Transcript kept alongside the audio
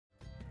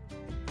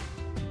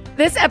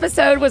This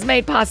episode was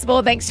made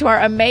possible thanks to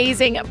our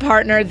amazing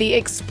partner, the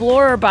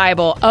Explorer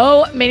Bible.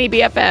 Oh, Mini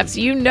BFFs,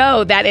 you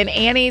know that in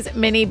Annie's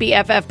Mini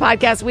BFF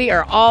podcast, we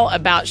are all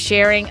about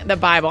sharing the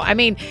Bible. I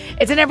mean,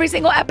 it's in every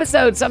single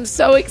episode, so I'm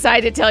so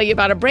excited to tell you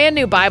about a brand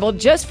new Bible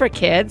just for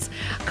kids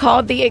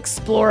called the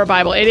Explorer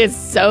Bible. It is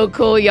so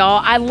cool,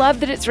 y'all. I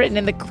love that it's written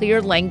in the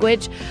clear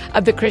language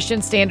of the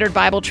Christian Standard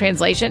Bible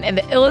translation, and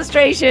the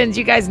illustrations.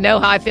 You guys know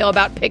how I feel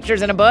about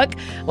pictures in a book.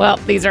 Well,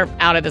 these are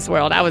out of this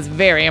world. I was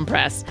very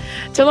impressed.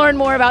 To learn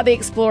more about the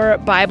Explorer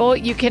Bible,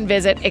 you can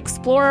visit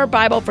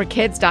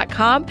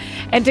exploreribibleforkids.com.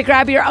 And to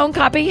grab your own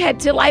copy, head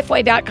to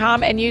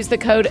lifeway.com and use the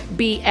code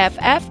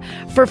BFF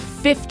for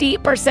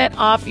 50%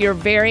 off your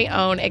very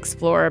own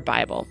Explorer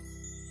Bible.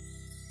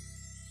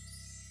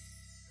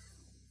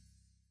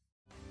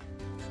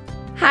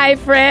 Hi,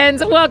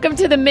 friends. Welcome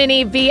to the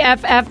Mini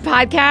BFF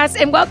podcast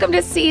and welcome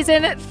to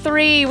season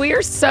 3. We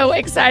are so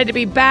excited to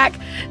be back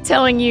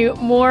telling you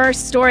more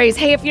stories.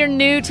 Hey, if you're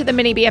new to the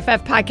Mini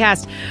BFF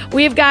podcast,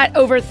 we've got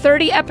over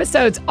 30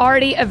 episodes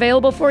already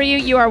available for you.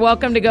 You are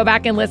welcome to go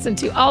back and listen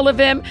to all of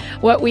them.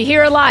 What we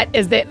hear a lot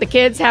is that the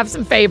kids have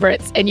some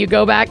favorites, and you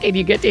go back and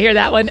you get to hear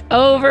that one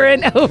over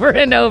and over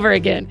and over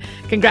again.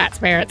 Congrats,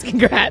 parents.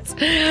 Congrats.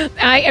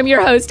 I am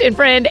your host and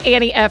friend,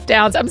 Annie F.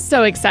 Downs. I'm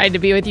so excited to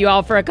be with you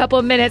all for a couple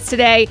of minutes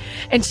today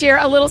and share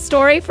a little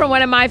story from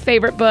one of my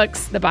favorite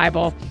books, the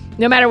Bible.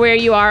 No matter where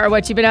you are or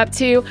what you've been up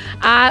to,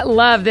 I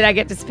love that I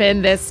get to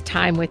spend this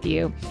time with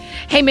you.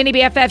 Hey, Mini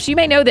BFFs, you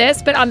may know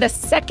this, but on the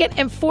second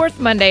and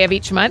fourth Monday of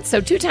each month, so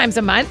 2 times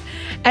a month,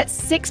 at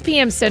 6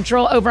 p.m.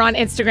 Central over on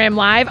Instagram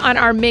Live on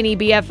our Mini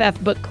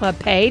BFF Book Club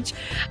page,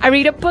 I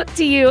read a book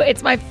to you.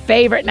 It's my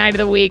favorite night of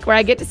the week where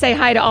I get to say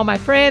hi to all my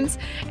friends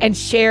and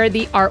share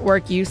the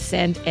artwork you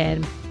send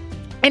in.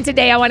 And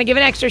today I want to give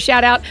an extra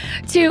shout out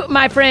to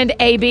my friend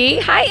AB.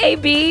 Hi,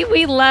 AB.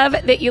 We love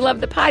that you love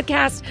the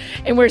podcast,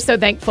 and we're so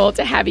thankful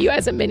to have you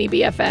as a Mini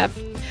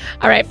BFF.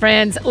 All right,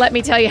 friends, let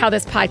me tell you how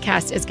this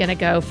podcast is going to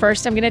go.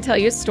 First, I'm going to tell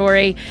you a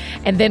story,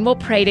 and then we'll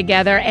pray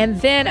together, and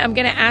then I'm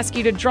going to ask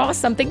you to draw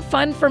something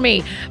fun for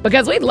me,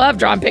 because we love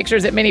drawing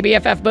pictures at Mini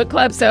BFF Book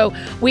Club, so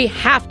we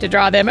have to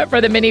draw them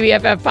for the Mini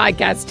BFF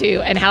podcast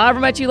too. And however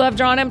much you love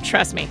drawing them,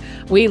 trust me,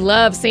 we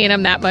love seeing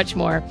them that much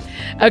more.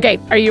 Okay,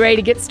 are you ready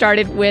to get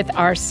started with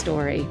our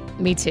story?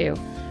 Me too.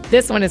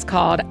 This one is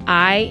called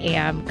I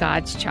Am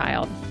God's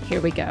Child.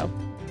 Here we go.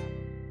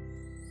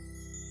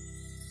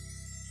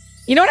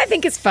 You know what I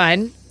think is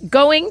fun?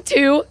 Going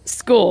to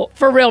school.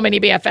 For real, Mini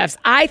BFFs.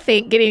 I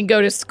think getting to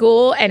go to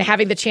school and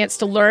having the chance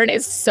to learn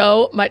is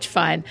so much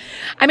fun.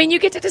 I mean, you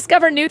get to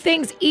discover new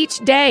things each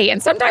day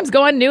and sometimes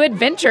go on new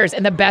adventures.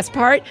 And the best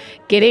part,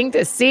 getting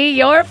to see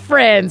your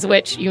friends,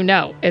 which you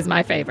know is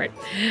my favorite.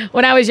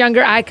 When I was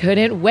younger, I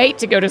couldn't wait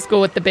to go to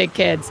school with the big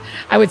kids.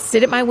 I would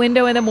sit at my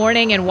window in the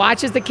morning and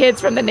watch as the kids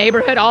from the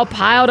neighborhood all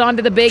piled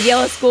onto the big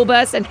yellow school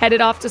bus and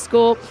headed off to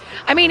school.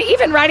 I mean,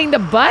 even riding the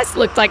bus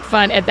looked like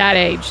fun at that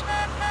age.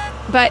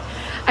 But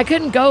I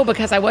couldn't go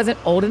because I wasn't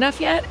old enough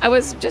yet. I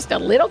was just a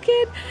little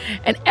kid,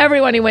 and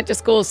everyone who went to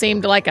school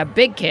seemed like a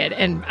big kid,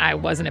 and I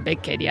wasn't a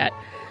big kid yet.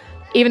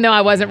 Even though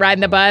I wasn't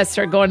riding the bus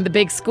or going to the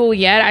big school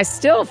yet, I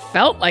still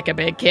felt like a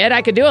big kid.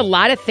 I could do a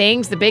lot of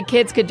things the big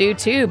kids could do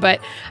too, but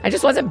I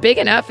just wasn't big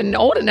enough and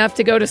old enough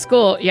to go to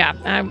school. Yeah,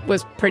 I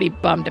was pretty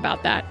bummed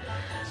about that.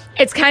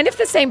 It's kind of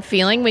the same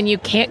feeling when you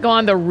can't go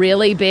on the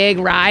really big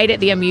ride at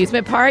the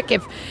amusement park.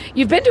 If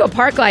you've been to a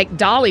park like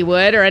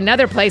Dollywood or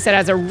another place that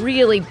has a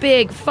really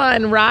big,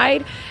 fun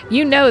ride,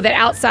 you know that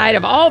outside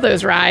of all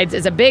those rides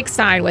is a big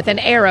sign with an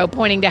arrow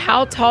pointing to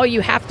how tall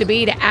you have to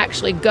be to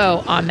actually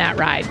go on that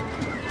ride.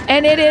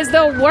 And it is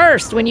the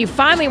worst when you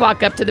finally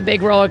walk up to the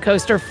big roller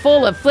coaster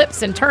full of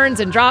flips and turns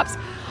and drops,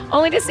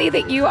 only to see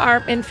that you are,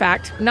 in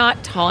fact,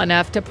 not tall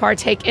enough to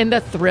partake in the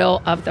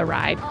thrill of the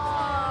ride.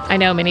 I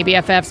know, Mini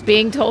BFFs,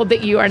 being told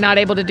that you are not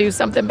able to do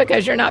something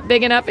because you're not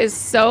big enough is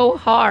so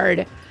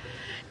hard.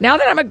 Now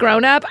that I'm a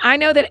grown-up, I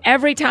know that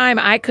every time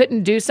I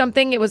couldn't do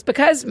something, it was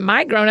because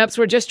my grown-ups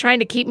were just trying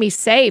to keep me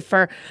safe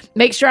or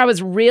make sure I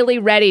was really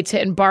ready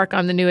to embark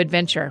on the new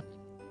adventure.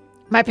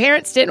 My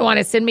parents didn't want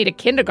to send me to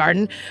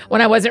kindergarten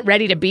when I wasn't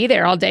ready to be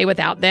there all day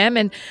without them,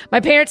 and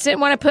my parents didn't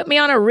want to put me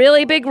on a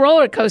really big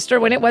roller coaster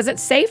when it wasn't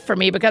safe for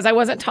me because I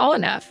wasn't tall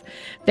enough.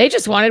 They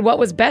just wanted what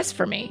was best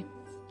for me.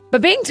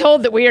 But being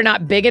told that we are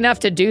not big enough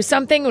to do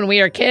something when we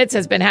are kids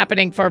has been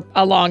happening for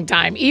a long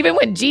time, even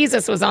when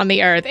Jesus was on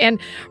the earth. And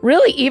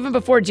really, even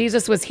before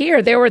Jesus was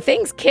here, there were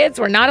things kids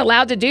were not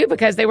allowed to do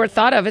because they were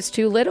thought of as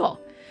too little.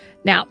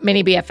 Now,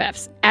 Mini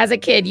BFFs, as a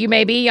kid, you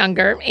may be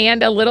younger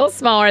and a little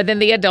smaller than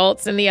the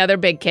adults and the other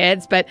big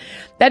kids, but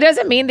that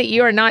doesn't mean that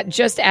you are not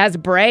just as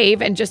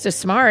brave and just as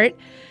smart.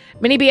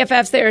 Mini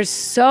BFFs, there is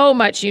so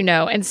much you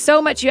know and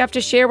so much you have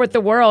to share with the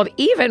world,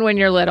 even when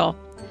you're little.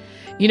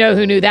 You know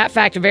who knew that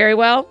fact very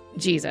well?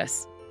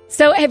 Jesus.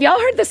 So have y'all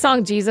heard the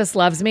song Jesus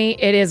Loves Me?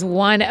 It is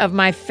one of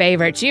my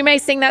favorites. You may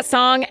sing that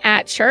song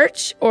at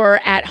church or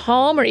at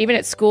home or even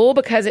at school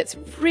because it's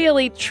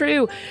really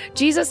true.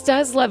 Jesus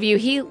does love you.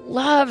 He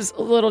loves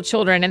little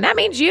children, and that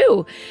means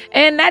you.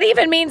 And that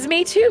even means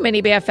me too,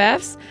 Mini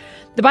BFFs.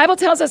 The Bible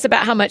tells us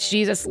about how much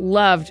Jesus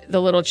loved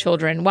the little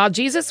children. While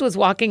Jesus was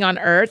walking on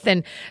earth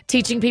and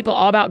teaching people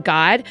all about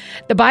God,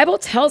 the Bible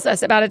tells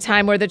us about a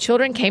time where the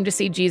children came to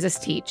see Jesus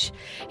teach.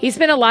 He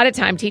spent a lot of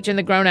time teaching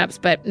the grown-ups,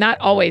 but not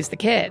always the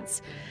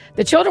kids.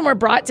 The children were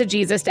brought to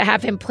Jesus to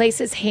have him place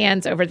his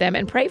hands over them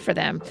and pray for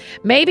them.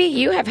 Maybe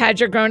you have had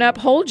your grown-up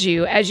hold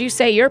you as you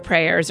say your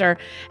prayers or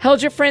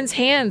held your friend's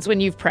hands when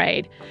you've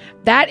prayed.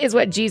 That is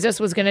what Jesus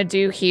was going to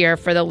do here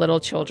for the little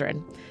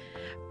children.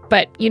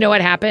 But you know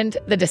what happened?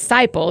 The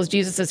disciples,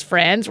 Jesus'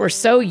 friends, were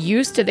so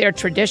used to their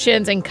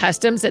traditions and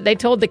customs that they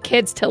told the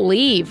kids to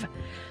leave.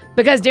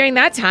 Because during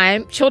that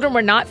time, children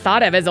were not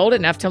thought of as old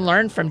enough to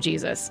learn from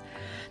Jesus.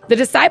 The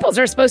disciples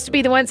are supposed to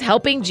be the ones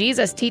helping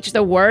Jesus teach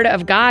the word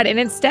of God, and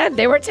instead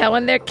they were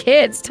telling their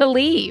kids to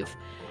leave.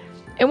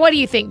 And what do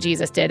you think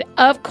Jesus did?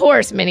 Of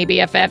course, many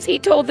BFFs, he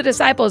told the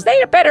disciples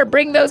they better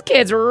bring those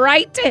kids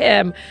right to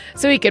him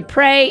so he could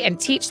pray and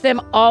teach them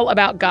all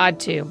about God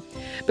too.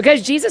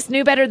 Because Jesus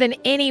knew better than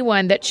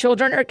anyone that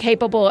children are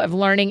capable of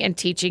learning and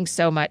teaching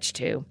so much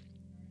too.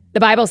 The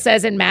Bible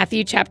says in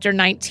Matthew chapter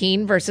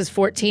 19, verses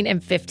 14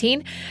 and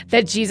 15,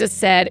 that Jesus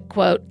said,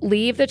 quote,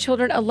 "Leave the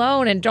children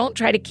alone and don't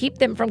try to keep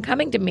them from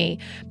coming to me,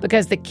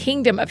 because the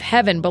kingdom of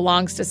heaven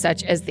belongs to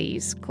such as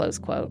these," close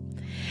quote.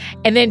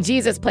 And then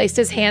Jesus placed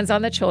his hands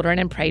on the children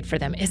and prayed for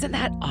them. Isn't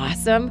that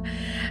awesome?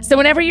 So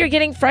whenever you're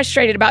getting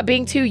frustrated about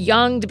being too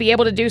young to be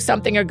able to do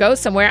something or go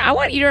somewhere, I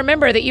want you to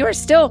remember that you are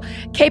still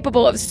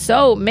capable of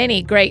so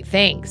many great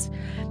things.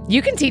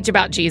 You can teach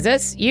about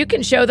Jesus. You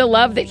can show the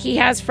love that he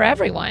has for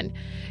everyone.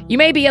 You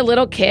may be a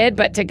little kid,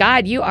 but to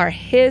God, you are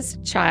his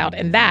child,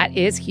 and that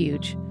is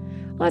huge.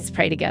 Let's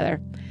pray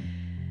together.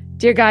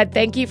 Dear God,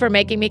 thank you for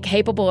making me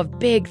capable of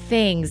big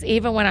things,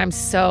 even when I'm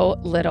so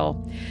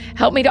little.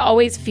 Help me to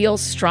always feel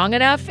strong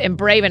enough and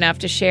brave enough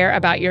to share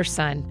about your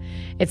son.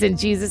 It's in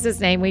Jesus'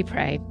 name we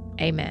pray.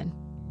 Amen.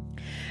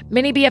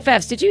 Many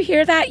BFFs, did you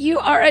hear that? You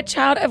are a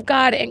child of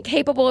God and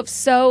capable of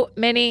so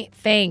many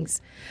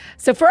things.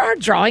 So for our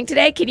drawing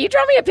today, can you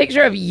draw me a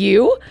picture of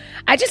you?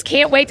 I just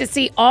can't wait to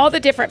see all the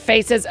different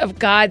faces of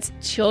God's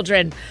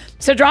children.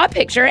 So draw a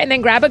picture and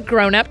then grab a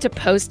grown-up to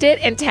post it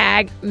and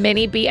tag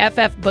Mini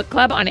BFF Book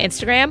Club on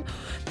Instagram.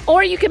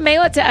 Or you can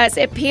mail it to us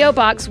at P.O.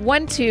 Box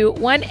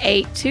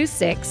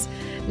 121826,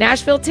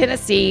 Nashville,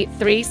 Tennessee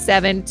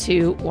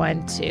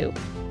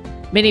 37212.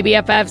 Mini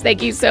BFFs,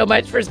 thank you so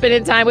much for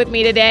spending time with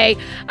me today.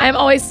 I'm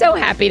always so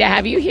happy to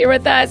have you here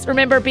with us.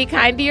 Remember, be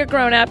kind to your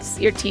grown-ups,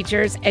 your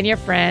teachers, and your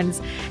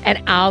friends,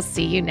 and I'll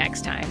see you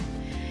next time.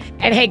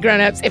 And hey,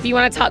 grown-ups, if you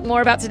want to talk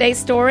more about today's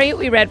story,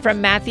 we read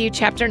from Matthew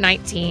chapter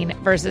 19,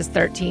 verses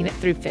 13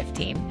 through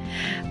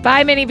 15.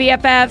 Bye, Mini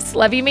BFFs.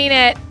 Love you, mean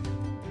it.